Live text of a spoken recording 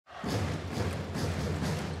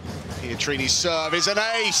Pietrini's serve is an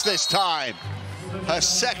ace this time. Her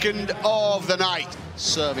second of the night.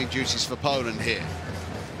 Serving duties for Poland here.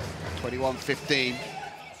 21-15.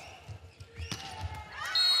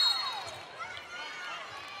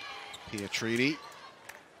 Pietrini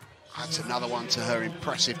adds another one to her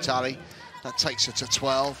impressive tally. That takes her to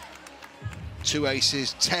 12. 2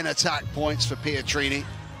 aces, 10 attack points for Pietrini.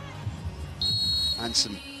 And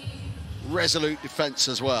some resolute defence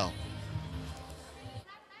as well.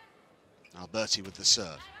 Alberti with the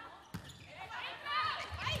serve.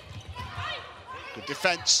 Good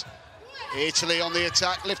defence. Italy on the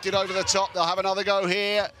attack, lifted over the top. They'll have another go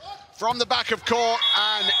here from the back of court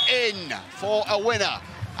and in for a winner.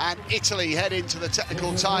 And Italy head into the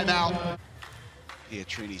technical timeout.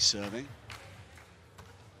 Pietrini serving.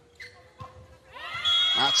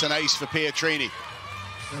 That's an ace for Pietrini.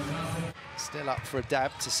 Still up for a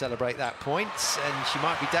dab to celebrate that point, and she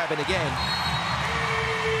might be dabbing again.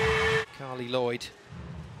 Carly Lloyd.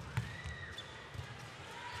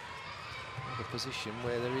 Another position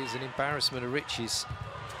where there is an embarrassment of riches.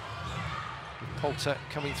 With Poulter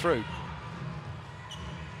coming through.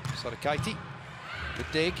 Sort of Katie. Good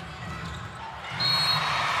dig.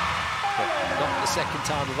 But not the second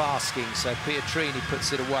time of asking, so Pietrini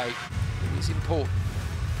puts it away. It is important.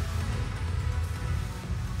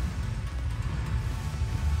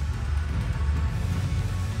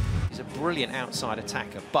 He's a brilliant outside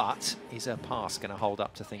attacker, but is her pass going to hold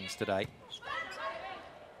up to things today?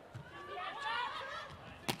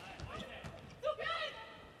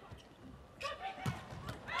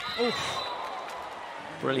 Oof.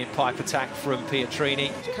 Brilliant pipe attack from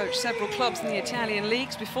Pietrini. Coached several clubs in the Italian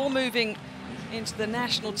leagues before moving into the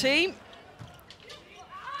national team.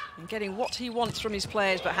 And getting what he wants from his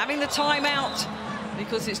players, but having the timeout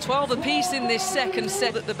because it's 12 apiece in this second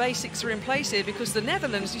set. That the basics are in place here because the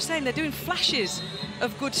Netherlands, you're saying they're doing flashes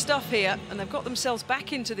of good stuff here and they've got themselves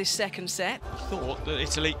back into this second set. Thought that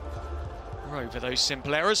Italy were over those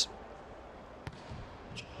simple errors.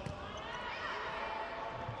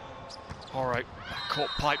 All right, caught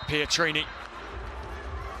pipe Pietrini.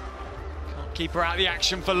 Can't keep her out of the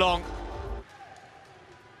action for long.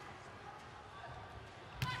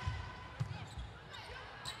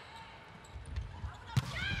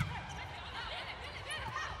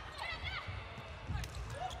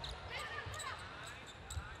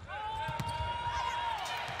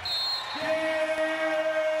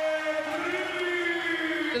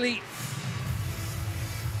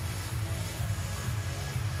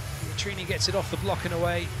 Pietrini gets it off the block and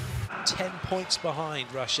away. 10 points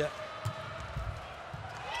behind Russia.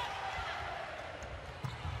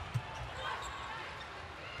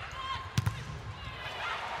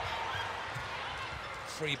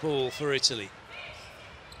 Free ball for Italy.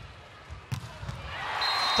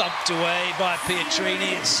 Thumped away by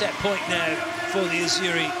Pietrini. It's set point now for the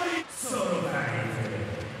Azzurri.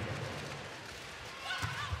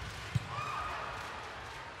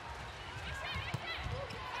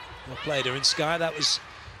 Played her in sky. That was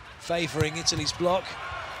favouring Italy's block.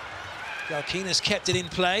 Alcune's kept it in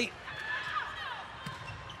play.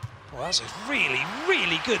 Well, that's a really,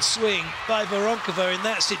 really good swing by Voronkova in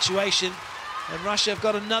that situation. And Russia have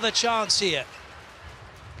got another chance here.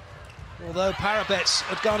 Although Parabets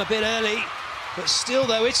had gone a bit early, but still,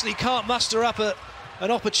 though, Italy can't muster up an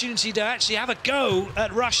opportunity to actually have a go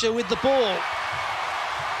at Russia with the ball.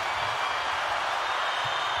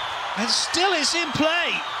 And still it's in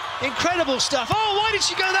play. Incredible stuff. Oh, why did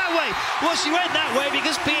she go that way? Well, she went that way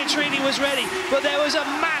because Pietrini was ready. But there was a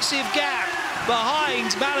massive gap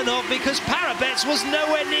behind Malinov because Parabets was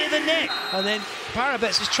nowhere near the net. And then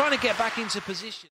Parabets is trying to get back into position.